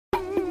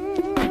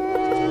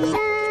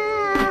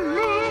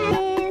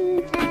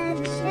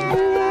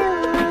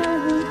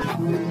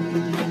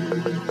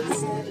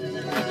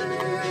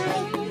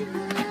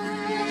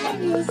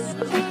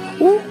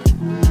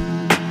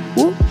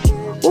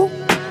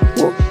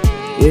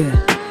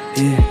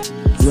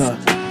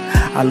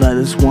I love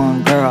this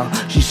one girl,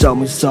 she showed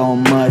me so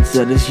much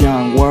of this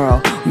young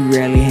world. We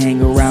rarely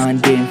hang around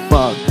and didn't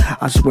fuck,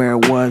 I swear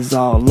it was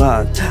all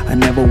luck. I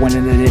never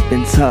wanted to nip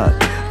and tuck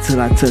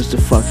till I touched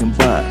the fucking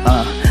butt.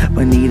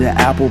 But need an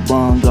apple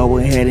bun, go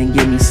ahead and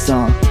give me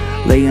some.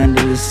 Lay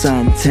under the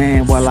sun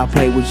tan while I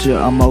play with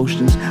your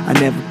emotions. I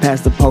never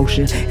passed the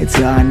potion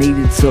until I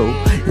needed to.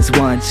 It's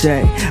one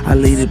check, I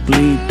lead it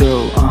bleed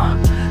through.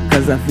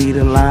 Cause I feed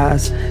her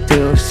lies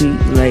till she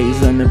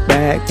lays on the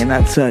back and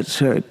I touch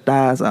her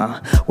thighs.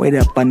 Wait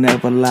up, I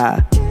never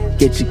lie.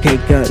 Get your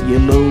cake up, you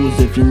lose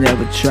if you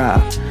never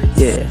try.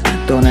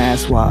 Yeah, don't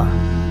ask why.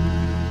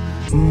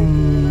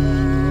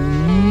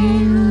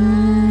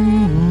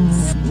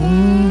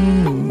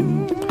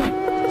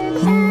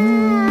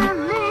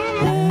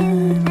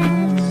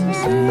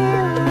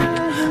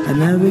 I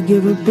never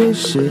give a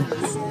bitch shit.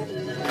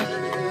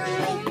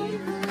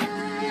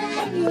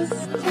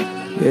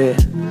 Yeah,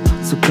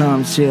 so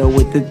come chill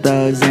with the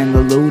thugs and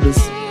the looters.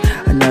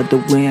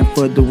 Another win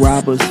for the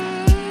robbers.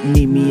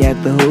 Meet me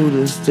at the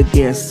Hooters to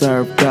get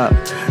served up.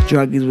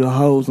 Druggies with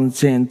hoes on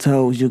 10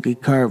 toes, you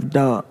get curved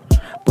up.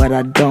 But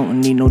I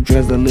don't need no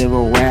dress to live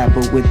a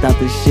rapper. Without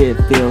the shit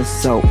feels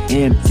so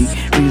empty.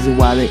 Reason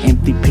why the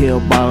empty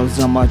pill bottles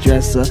on my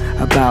dresser.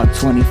 About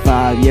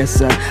 25, yes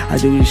sir, I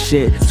do this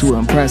shit to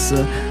impress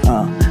her.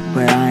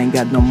 But I ain't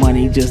got no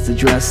money just to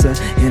dress her.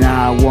 And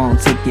I won't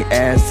take your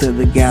ass to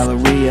the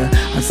Galleria,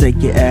 I'll take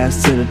your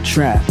ass to the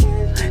trap.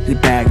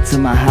 Get back to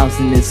my house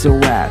and it's a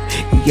wrap.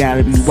 You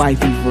gotta be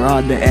wifey for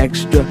all the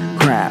extra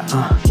crap.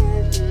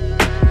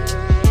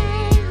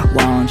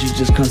 Why don't you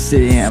just come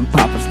sit here and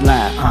pop us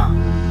lap?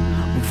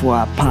 Before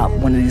I pop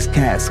one of these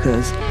cats,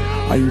 cause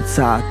all you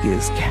talk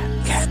is cat.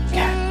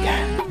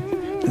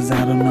 Cause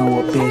I don't know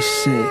a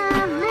bitch shit,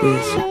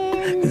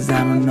 bitch. Cause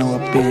I don't know a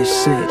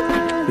bitch shit,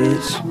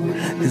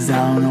 bitch. Cause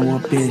I don't know a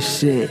bitch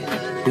shit,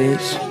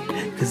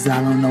 bitch. Cause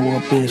I don't know a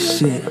bitch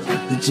shit,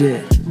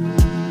 legit.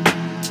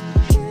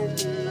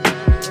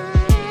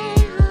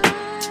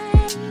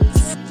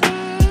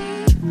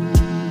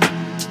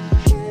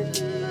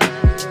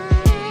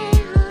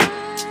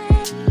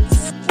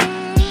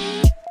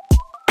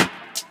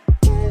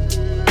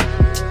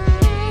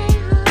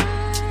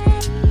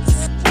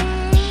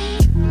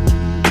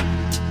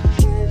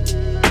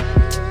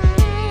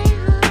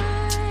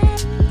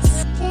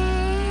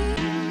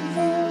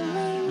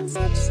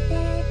 Such